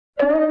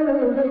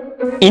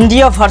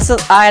India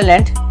vs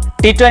Ireland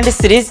T20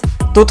 Series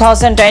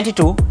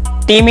 2022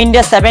 Team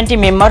India 70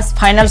 members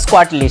final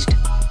squad list.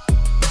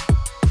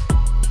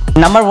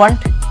 Number 1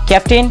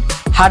 Captain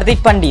Hardik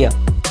Pandya.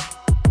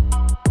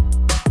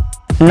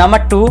 Number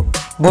 2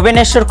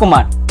 Bhuvenswar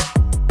Kumar.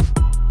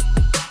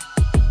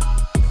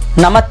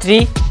 Number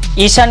 3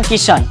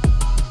 Kishan.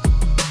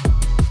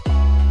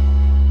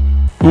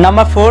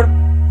 Number 4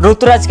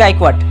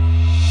 Gaikwad.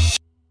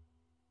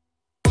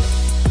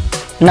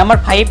 Number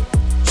 5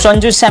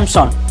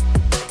 Samson.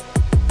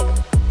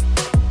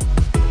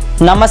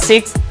 Number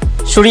 6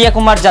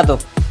 Yadav.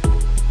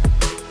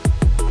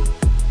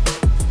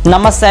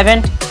 Number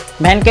 7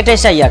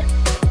 Venkatesh Iyer.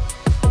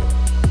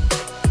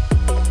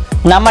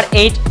 Number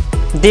 8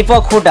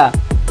 Hodda.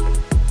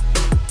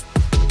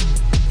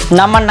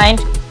 Number 9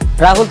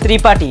 Rahul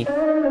Tripathi.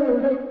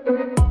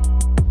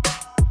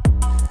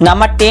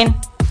 Number 10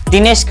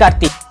 Dinesh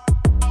Karthik.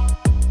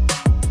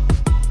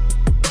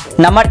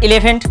 Number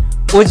 11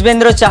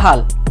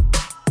 Chahal.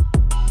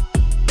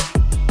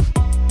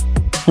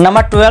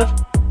 Number 12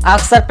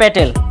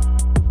 Patel.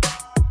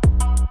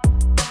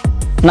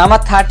 Number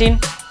 13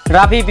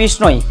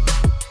 Bishnoi.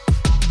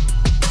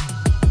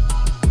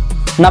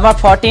 Number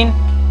 14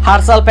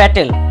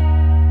 Patel.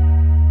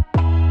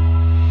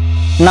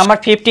 Number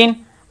 15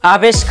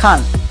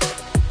 Khan.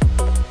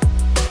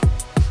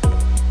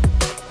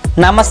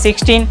 Number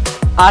 16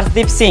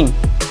 Singh.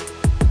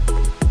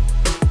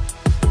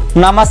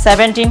 Number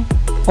 17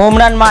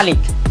 Malik.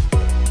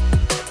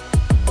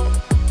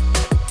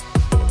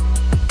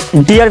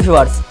 Dear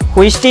viewers,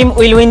 which team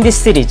will win this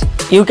series?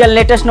 You can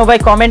let us know by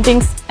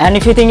commenting, and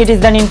if you think it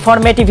is an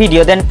informative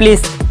video, then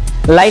please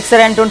like, share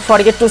and don't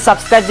forget to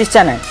subscribe this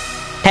channel.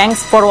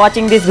 Thanks for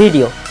watching this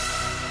video.